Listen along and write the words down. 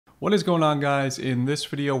What is going on, guys? In this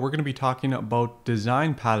video, we're going to be talking about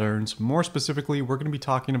design patterns. More specifically, we're going to be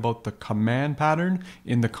talking about the command pattern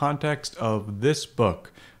in the context of this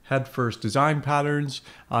book, Head First Design Patterns.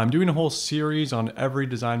 I'm doing a whole series on every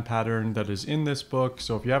design pattern that is in this book,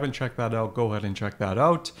 so if you haven't checked that out, go ahead and check that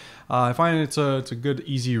out. I find it's a good,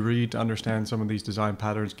 easy read to understand some of these design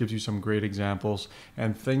patterns, gives you some great examples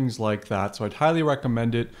and things like that, so I'd highly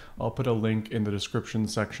recommend it. I'll put a link in the description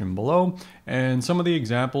section below, and some of the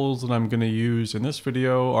examples that I'm going to use in this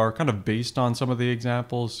video are kind of based on some of the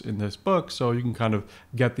examples in this book, so you can kind of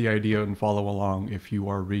get the idea and follow along if you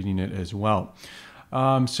are reading it as well.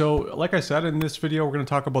 So like I said, in this video, we're going to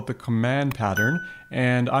talk about the command pattern,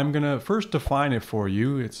 and I'm going to first define it for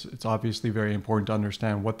you. It's obviously very important to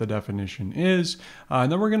understand what the definition is. And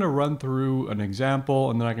then we're going to run through an example,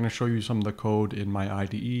 and then I'm going to show you some of the code in my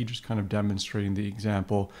IDE, just kind of demonstrating the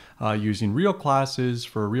example using real classes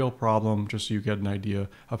for a real problem, just so you get an idea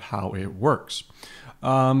of how it works.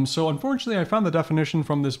 So unfortunately, I found the definition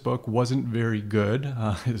from this book wasn't very good.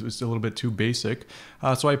 It was a little bit too basic.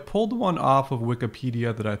 So I pulled one off of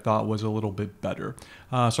Wikipedia that I thought was a little bit better.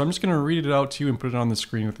 So I'm just going to read it out to you and put it on the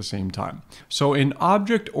screen at the same time. So in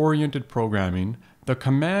object-oriented programming, the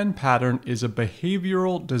command pattern is a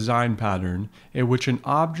behavioral design pattern in which an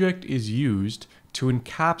object is used to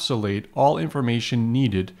encapsulate all information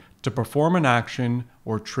needed to perform an action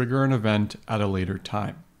or trigger an event at a later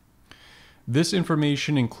time. This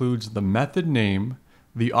information includes the method name,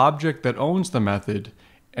 the object that owns the method,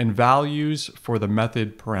 and values for the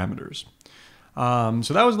method parameters.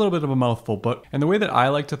 So that was a little bit of a mouthful, and the way that I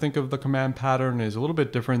like to think of the command pattern is a little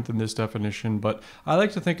bit different than this definition, but I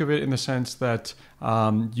like to think of it in the sense that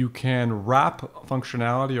you can wrap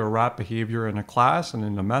functionality or wrap behavior in a class and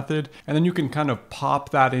in a method, and then you can kind of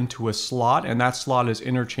pop that into a slot, and that slot is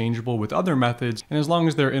interchangeable with other methods, and as long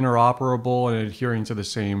as they're interoperable and adhering to the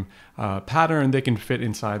same pattern, they can fit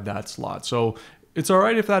inside that slot. So it's all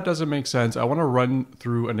right if that doesn't make sense. I want to run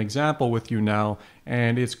through an example with you now,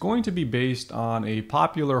 and it's going to be based on a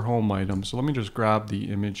popular home item. So let me just grab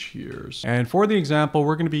the image here. And for the example,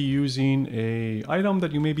 we're going to be using an item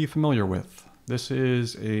that you may be familiar with. This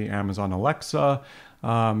is a Amazon Alexa.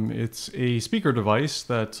 It's a speaker device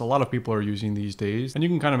that a lot of people are using these days, and you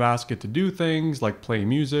can kind of ask it to do things like play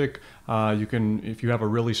music. You can, if you have a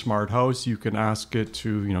really smart house, you can ask it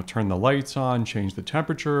to, turn the lights on, change the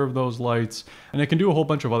temperature of those lights, and it can do a whole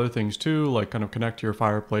bunch of other things too, like kind of connect to your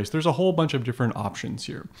fireplace. There's a whole bunch of different options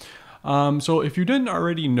here. So if you didn't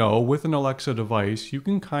already know, with an Alexa device, you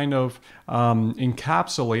can kind of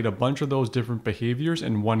encapsulate a bunch of those different behaviors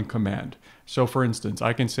in one command. So for instance,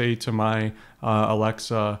 I can say to my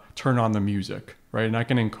Alexa, turn on the music, right? And I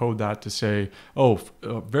can encode that to say, oh,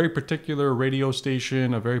 a very particular radio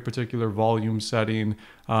station, a very particular volume setting,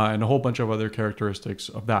 and a whole bunch of other characteristics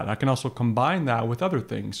of that. I can also combine that with other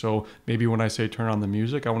things. So maybe when I say turn on the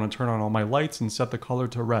music, I want to turn on all my lights and set the color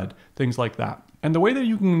to red, things like that. And the way that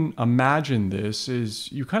you can imagine this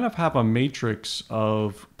is you kind of have a matrix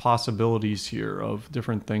of possibilities here of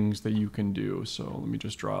different things that you can do. So let me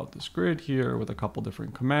just draw out this grid here with a couple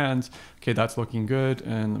different commands. Okay, that's looking good.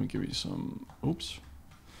 And let me give you some, oops.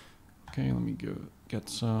 Okay, let me get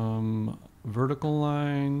some vertical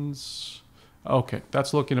lines. Okay,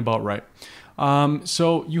 that's looking about right.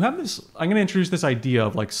 So you have this, I'm going to introduce this idea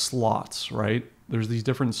of like slots, right? There's these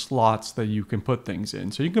different slots that you can put things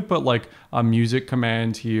in. So you can put like a music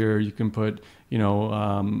command here. You can put,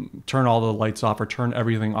 turn all the lights off or turn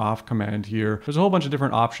everything off command here. There's a whole bunch of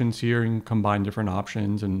different options here. You can combine different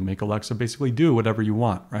options and make Alexa basically do whatever you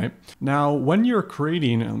want, right? Now, when you're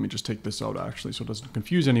creating, and let me just take this out actually so it doesn't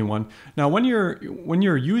confuse anyone. Now, when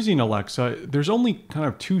you're using Alexa, there's only kind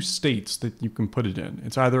of two states that you can put it in.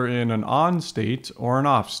 It's either in an on state or an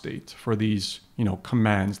off state for these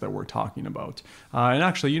commands that we're talking about. And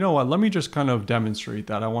actually, you know what? Let me just kind of demonstrate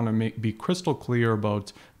that. I want to be crystal clear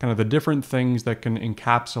about kind of the different things that can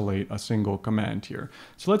encapsulate a single command here.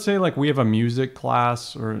 So let's say like we have a music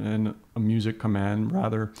class or a music command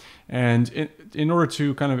rather. And in order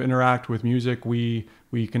to kind of interact with music, we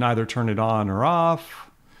can either turn it on or off.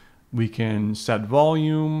 We can set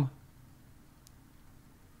volume.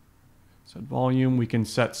 We can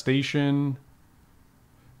set station.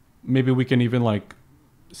 Maybe we can even like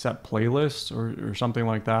set playlists or something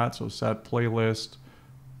like that. So set playlist.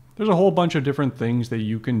 There's a whole bunch of different things that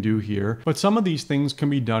you can do here, but some of these things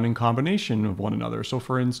can be done in combination of one another. So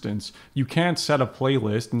for instance, you can't set a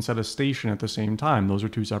playlist and set a station at the same time. Those are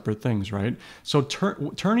two separate things, right? So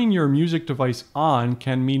turning your music device on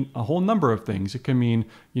can mean a whole number of things. It can mean,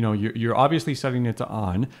 you're obviously setting it to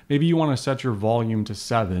on. Maybe you want to set your volume to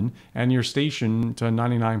 7 and your station to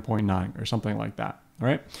 99.9 or something like that. All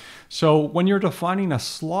right. So when you're defining a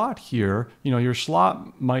slot here, your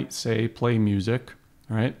slot might say play music,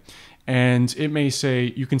 all right? And it may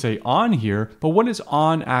say, you can say on here, but what does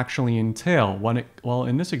on actually entail? Well,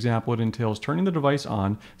 in this example, it entails turning the device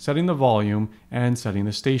on, setting the volume, and setting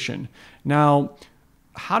the station. Now,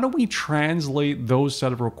 how do we translate those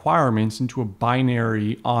set of requirements into a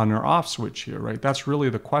binary on or off switch here, right? That's really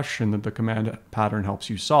the question that the command pattern helps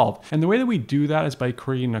you solve. And the way that we do that is by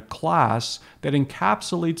creating a class that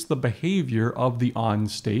encapsulates the behavior of the on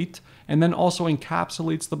state and then also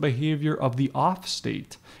encapsulates the behavior of the off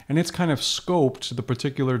state. And it's kind of scoped to the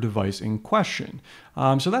particular device in question.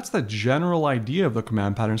 So that's the general idea of the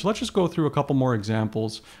command pattern. So let's just go through a couple more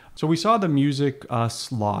examples. So we saw the music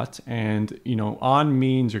slot, and on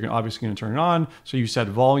means you're obviously going to turn it on. So you set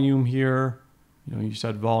volume here, you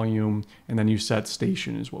set volume, and then you set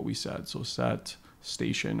station is what we said. So set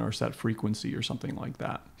station or set frequency or something like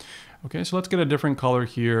that. Okay, so let's get a different color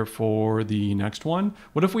here for the next one.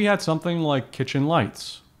 What if we had something like kitchen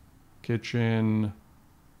lights? Kitchen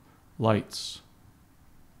lights.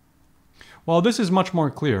 Well, this is much more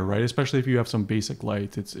clear, right? Especially if you have some basic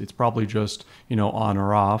lights. It's probably just, on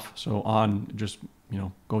or off. So on just,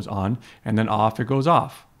 goes on, and then off, it goes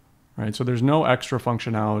off, right? So there's no extra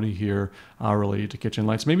functionality here related to kitchen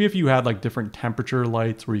lights. Maybe if you had like different temperature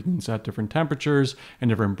lights where you can set different temperatures and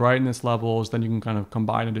different brightness levels, then you can kind of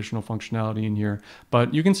combine additional functionality in here.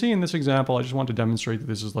 But you can see in this example, I just want to demonstrate that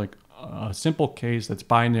this is like a simple case that's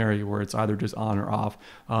binary where it's either just on or off.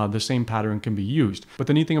 The same pattern can be used. But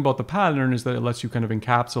the neat thing about the pattern is that it lets you kind of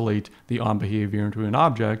encapsulate the on behavior into an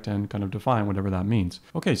object and kind of define whatever that means.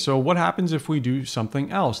 Okay, so what happens if we do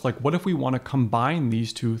something else? Like what if we want to combine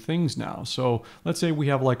these two things now? So let's say we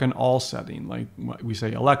have like an all setting, like we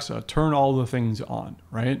say, Alexa, turn all the things on,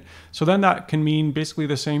 right? So then that can mean basically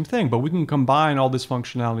the same thing, but we can combine all this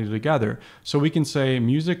functionality together. So we can say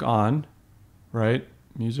music on, right?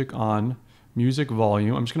 Music on, music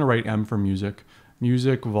volume. I'm just going to write M for music.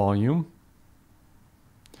 Music volume.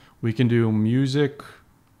 We can do music.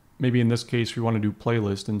 Maybe in this case, we want to do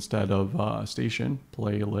playlist instead of station.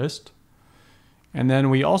 Playlist. And then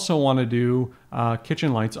we also want to do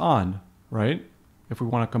kitchen lights on, right? If we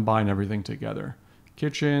want to combine everything together.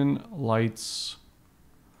 Kitchen lights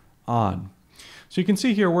on. So you can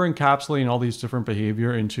see here we're encapsulating all these different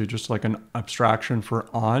behavior into just like an abstraction for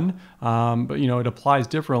on, but it applies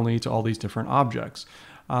differently to all these different objects.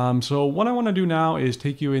 So what I want to do now is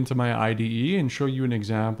take you into my IDE and show you an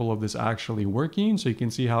example of this actually working so you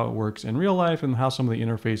can see how it works in real life and how some of the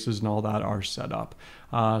interfaces and all that are set up.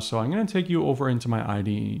 So I'm going to take you over into my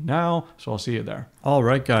IDE now, so I'll see you there. All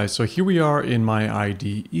right, guys, so here we are in my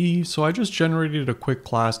IDE. So I just generated a quick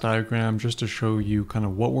class diagram just to show you kind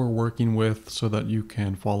of what we're working with so that you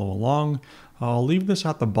can follow along. I'll leave this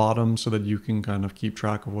at the bottom so that you can kind of keep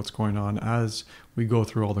track of what's going on as we go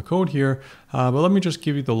through all the code here. But let me just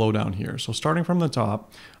give you the lowdown here. So starting from the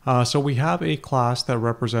top, so we have a class that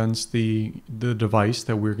represents the device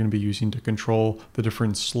that we're going to be using to control the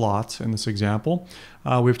different slots in this example.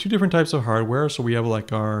 We have two different types of hardware. So we have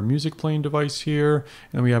like our music playing device here,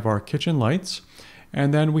 and we have our kitchen lights.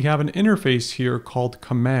 And then we have an interface here called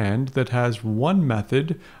command that has one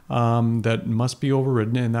method that must be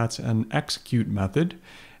overridden, and that's an execute method.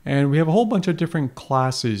 And we have a whole bunch of different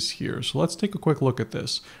classes here. So let's take a quick look at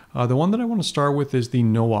this. The one that I want to start with is the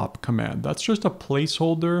no-op command. That's just a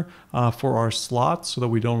placeholder for our slots so that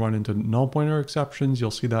we don't run into null pointer exceptions. You'll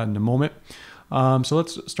see that in a moment. So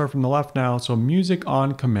let's start from the left now. So music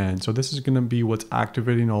on command. So this is going to be what's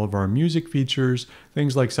activating all of our music features,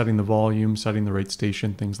 things like setting the volume, setting the rate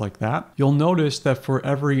station, things like that. You'll notice that for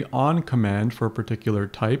every on command for a particular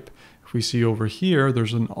type, if we see over here,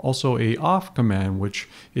 there's also a off command, which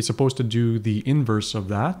is supposed to do the inverse of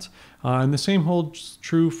that. And the same holds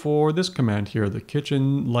true for this command here, the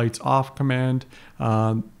kitchen lights off command.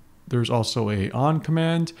 There's also a on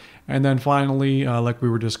command. And then finally, like we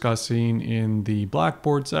were discussing in the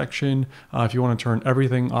Blackboard section, if you want to turn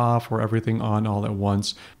everything off or everything on all at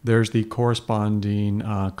once, there's the corresponding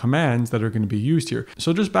commands that are going to be used here.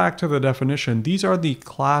 So just back to the definition, these are the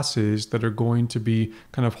classes that are going to be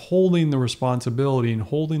kind of holding the responsibility and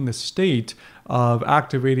holding the state of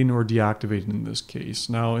activating or deactivating in this case.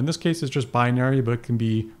 Now, in this case, it's just binary, but it can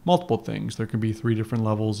be multiple things. There can be 3 different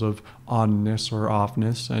levels of onness or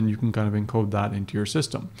offness, and you can kind of encode that into your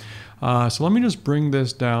system. So let me just bring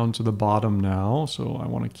this down to the bottom now. So I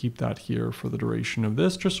want to keep that here for the duration of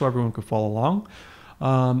this, just so everyone can follow along.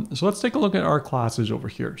 So let's take a look at our classes over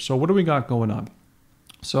here. So what do we got going on?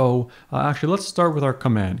 So actually, let's start with our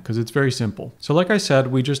command because it's very simple. So like I said,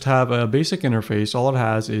 we just have a basic interface. All it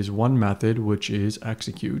has is one method, which is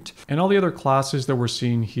execute. And all the other classes that we're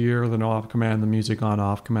seeing here, the no-op command, the music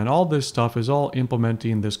on-off command, all this stuff is all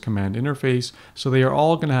implementing this command interface. So they are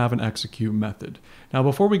all going to have an execute method. Now,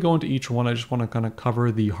 before we go into each one, I just want to kind of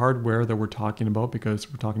cover the hardware that we're talking about because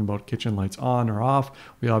we're talking about kitchen lights on or off.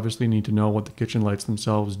 We obviously need to know what the kitchen lights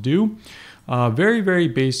themselves do. Very, very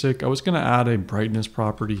basic. I was going to add a brightness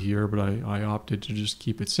property here, but I opted to just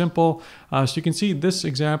keep it simple. So you can see this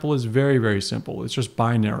example is very, very simple. It's just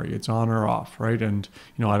binary. It's on or off, right? And,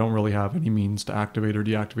 I don't really have any means to activate or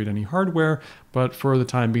deactivate any hardware, but for the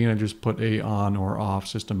time being, I just put a on or off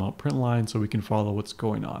system out print line so we can follow what's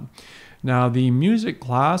going on. Now, the music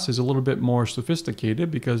class is a little bit more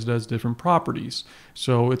sophisticated because it has different properties.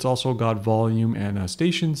 So it's also got volume and a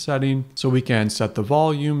station setting. So we can set the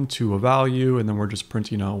volume to a value, and then we're just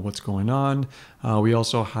printing out what's going on. We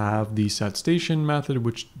also have the set station method,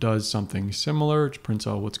 which does something similar. It prints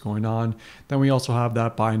out what's going on. Then we also have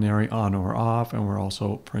that binary on or off, and we're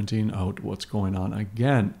also printing out what's going on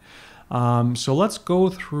again. So let's go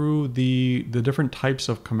through the different types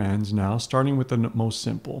of commands now, starting with the most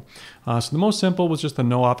simple. So the most simple was just the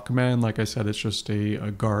no-op command. Like I said, it's just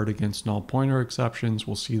a guard against null pointer exceptions.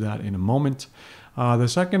 We'll see that in a moment. The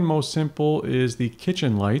second most simple is the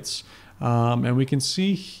kitchen lights. And we can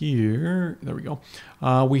see here, there we go.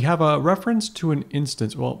 We have a reference to an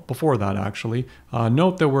instance. Well, before that, actually,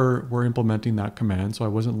 note that we're implementing that command, so I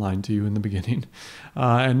wasn't lying to you in the beginning.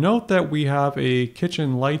 And note that we have a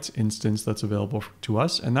kitchen lights instance that's available to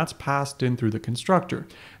us, and that's passed in through the constructor.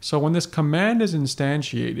 So when this command is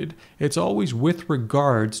instantiated, it's always with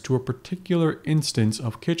regards to a particular instance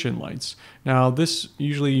of kitchen lights. Now, this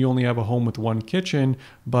usually you only have a home with one kitchen,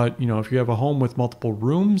 but if you have a home with multiple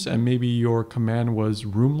rooms and maybe your command was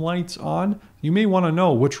room lights on, you may want to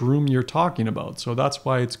know which room you're talking about. So that's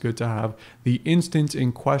why it's good to have the instance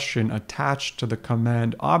in question attached to the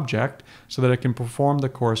command object so that it can perform the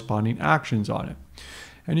corresponding actions on it.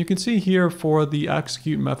 And you can see here for the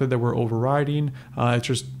execute method that we're overriding, it's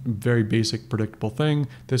just a very basic predictable thing.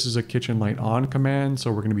 This is a kitchen light on command,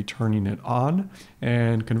 so we're going to be turning it on.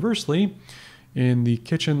 And conversely, in the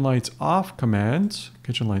kitchen lights off command,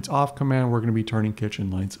 we're going to be turning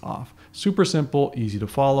kitchen lights off. Super simple, easy to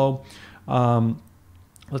follow.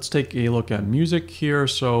 Let's take a look at music here.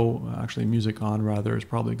 So actually music on rather is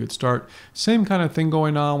probably a good start. Same kind of thing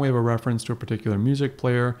going on. We have a reference to a particular music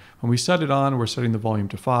player. When we set it on, we're setting the volume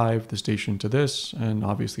to 5, the station to this, and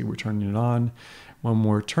obviously we're turning it on. When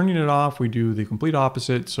we're turning it off, we do the complete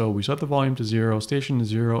opposite. So we set the volume to 0, station to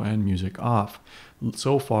 0, and music off.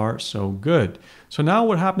 So far, so good. So now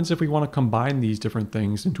what happens if we want to combine these different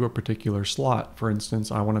things into a particular slot? For instance,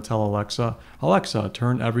 I want to tell Alexa,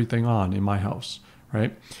 turn everything on in my house,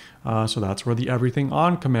 right? So that's where the everything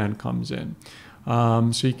on command comes in.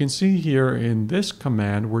 So you can see here in this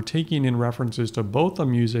command, we're taking in references to both the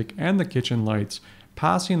music and the kitchen lights,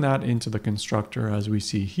 passing that into the constructor as we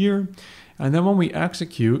see here. And then when we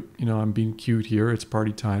execute, I'm being cute here, it's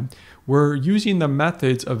party time, we're using the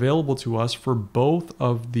methods available to us for both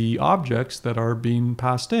of the objects that are being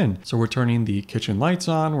passed in. So we're turning the kitchen lights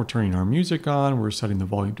on, we're turning our music on, we're setting the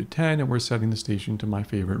volume to 10, and we're setting the station to my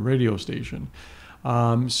favorite radio station.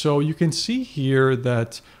 So you can see here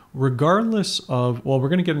that regardless of, well, we're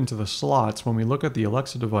going to get into the slots when we look at the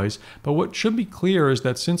Alexa device, but what should be clear is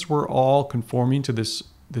that since we're all conforming to this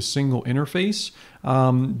single interface,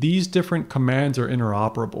 these different commands are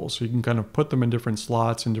interoperable. So you can kind of put them in different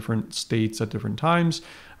slots in different states at different times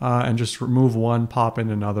and just remove one, pop in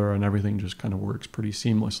another, and everything just kind of works pretty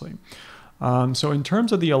seamlessly. So in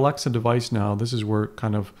terms of the Alexa device now, this is where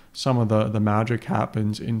kind of some of the magic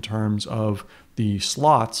happens in terms of the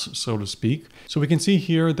slots, so to speak. So we can see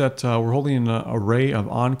here that we're holding an array of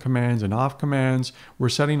on commands and off commands. We're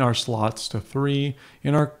setting our slots to 3.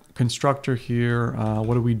 In our constructor here,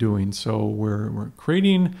 what are we doing? So we're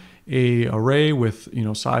creating a array with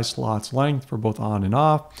size, slots, length for both on and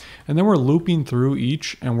off, and then we're looping through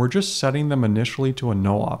each, and we're just setting them initially to a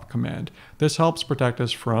no-op command. This helps protect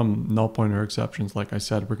us from null pointer exceptions. Like I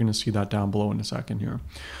said, we're going to see that down below in a second here.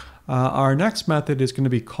 Our next method is going to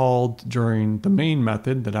be called during the main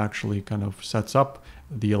method that actually kind of sets up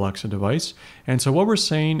the Alexa device. And so what we're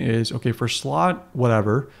saying is, okay, for slot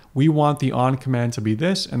whatever, we want the on command to be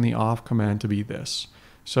this and the off command to be this.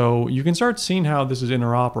 So you can start seeing how this is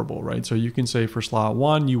interoperable, right? So you can say for slot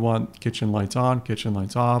 1, you want kitchen lights on, kitchen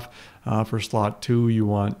lights off. For slot 2, you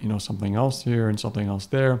want something else here and something else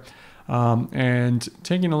there. And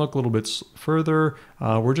taking a look a little bit further,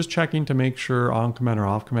 we're just checking to make sure on command or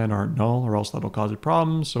off command aren't null, or else that'll cause a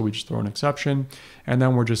problem. So we just throw an exception, and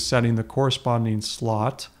then we're just setting the corresponding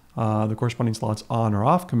slot, the corresponding slots on or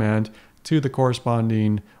off command to the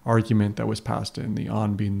corresponding argument that was passed in, the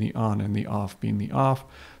on being the on and the off being the off.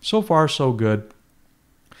 So far, so good.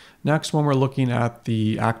 Next, when we're looking at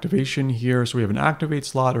the activation here, so we have an activate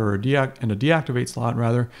slot or a deactivate slot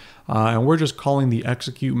rather, and we're just calling the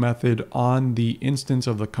execute method on the instance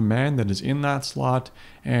of the command that is in that slot,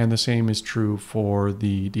 and the same is true for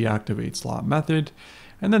the deactivate slot method.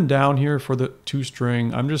 And then down here for the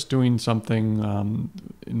toString, I'm just doing something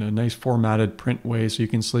in a nice formatted print way, so you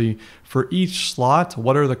can see for each slot,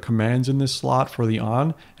 what are the commands in this slot for the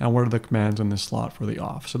on, and what are the commands in this slot for the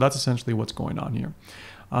off. So that's essentially what's going on here.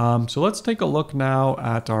 So let's take a look now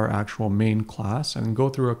at our actual main class and go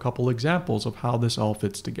through a couple examples of how this all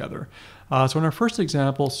fits together. So in our first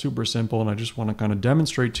example, super simple, and I just want to kind of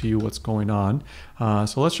demonstrate to you what's going on.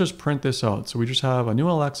 So let's just print this out. So we just have a new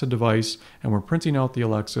Alexa device, and we're printing out the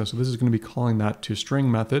Alexa. So this is going to be calling that toString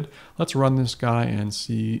method. Let's run this guy and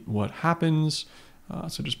see what happens.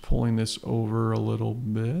 So just pulling this over a little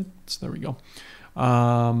bit. There we go.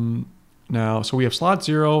 Now, so we have slot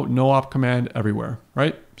 0, no op command everywhere,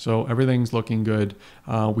 right? So everything's looking good.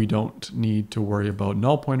 We don't need to worry about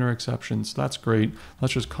null pointer exceptions. That's great.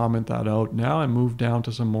 Let's just comment that out now and move down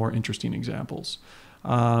to some more interesting examples.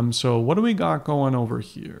 So what do we got going over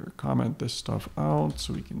here? Comment this stuff out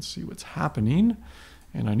so we can see what's happening.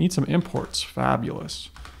 And I need some imports. Fabulous.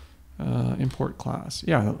 Import class.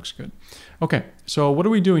 Yeah, that looks good. Okay, so what are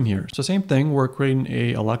we doing here? So same thing, we're creating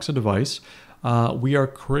a Alexa device. We are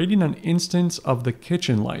creating an instance of the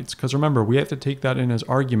kitchen lights, because remember, we have to take that in as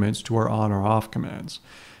arguments to our on or off commands.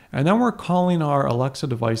 And then we're calling our Alexa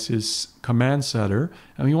device's command setter,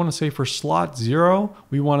 and we want to say for slot 0,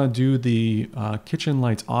 we want to do the kitchen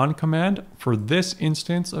lights on command for this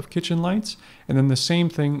instance of kitchen lights, and then the same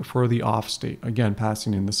thing for the off state, again,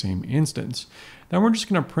 passing in the same instance. Then we're just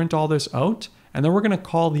going to print all this out, and then we're going to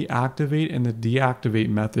call the activate and the deactivate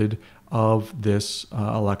method of this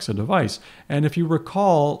Alexa device. And if you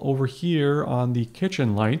recall over here on the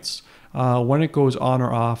kitchen lights, when it goes on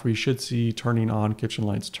or off, we should see turning on kitchen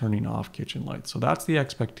lights, turning off kitchen lights. So that's the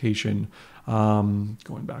expectation,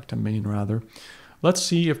 going back to main rather. Let's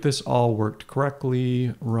see if this all worked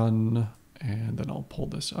correctly. Run, and then I'll pull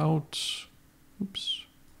this out. Oops.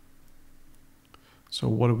 So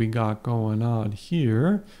what do we got going on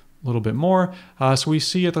here? A little bit more. So we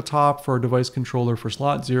see at the top for our device controller for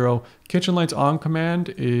slot 0, kitchen lights on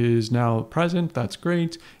command is now present. That's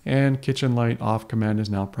great. And kitchen light off command is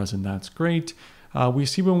now present. That's great. We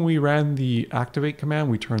see when we ran the activate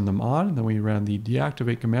command, we turn them on. And then we ran the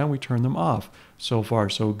deactivate command, we turn them off. So far,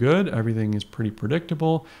 so good. Everything is pretty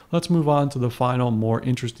predictable. Let's move on to the final, more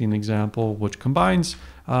interesting example, which combines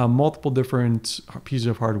multiple different pieces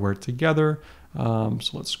of hardware together.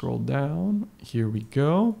 So let's scroll down. Here we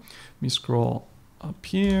go. Let me scroll up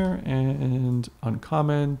here and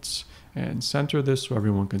uncomment and center this so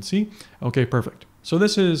everyone can see. Okay, perfect. So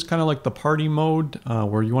this is kind of like the party mode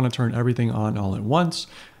where you want to turn everything on all at once.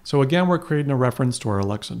 So again, we're creating a reference to our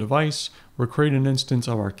Alexa device. We're creating an instance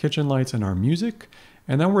of our kitchen lights and our music.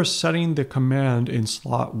 And then we're setting the command in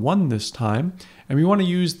slot 1 this time. And we want to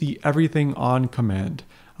use the everything on command.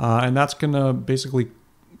 And that's going to basically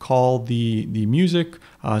call the music,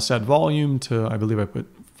 set volume to, I believe I put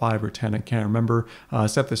 5 or 10, I can't remember,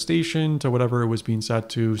 set the station to whatever it was being set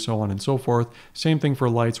to, so on and so forth. Same thing for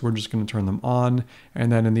lights, we're just going to turn them on.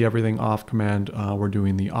 And then in the everything off command, we're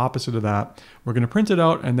doing the opposite of that. We're going to print it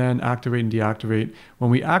out and then activate and deactivate. When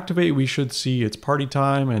we activate, we should see it's party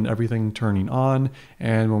time and everything turning on.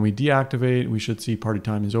 And when we deactivate, we should see party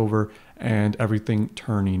time is over and everything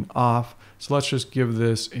turning off. So let's just give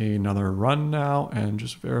this another run now and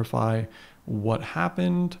just verify what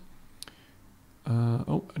happened.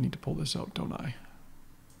 Oh, I need to pull this out, don't I?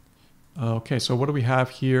 Okay, so what do we have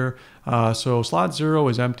here? So slot 0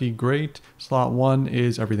 is empty, great. Slot 1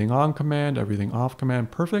 is everything on command, everything off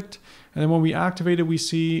command, perfect. And then when we activate it, we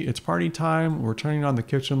see it's party time. We're turning on the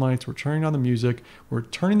kitchen lights, we're turning on the music, we're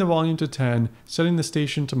turning the volume to 10, setting the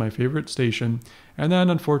station to my favorite station. And then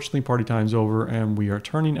unfortunately party time's over and we are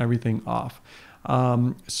turning everything off.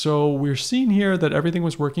 So we're seeing here that everything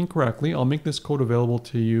was working correctly. I'll make this code available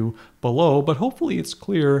to you below, but hopefully it's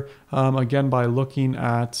clear, again, by looking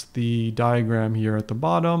at the diagram here at the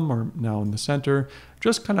bottom or now in the center,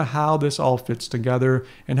 just kind of how this all fits together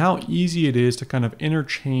and how easy it is to kind of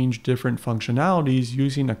interchange different functionalities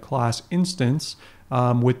using a class instance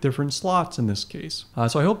with different slots in this case.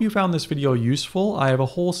 So I hope you found this video useful. I have a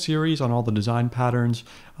whole series on all the design patterns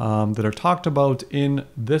that are talked about in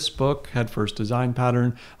this book, Head First Design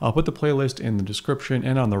Pattern. I'll put the playlist in the description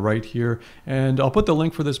and on the right here, and I'll put the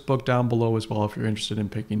link for this book down below as well if you're interested in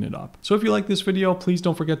picking it up. So if you like this video, please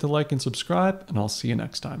don't forget to like and subscribe, and I'll see you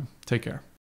next time. Take care.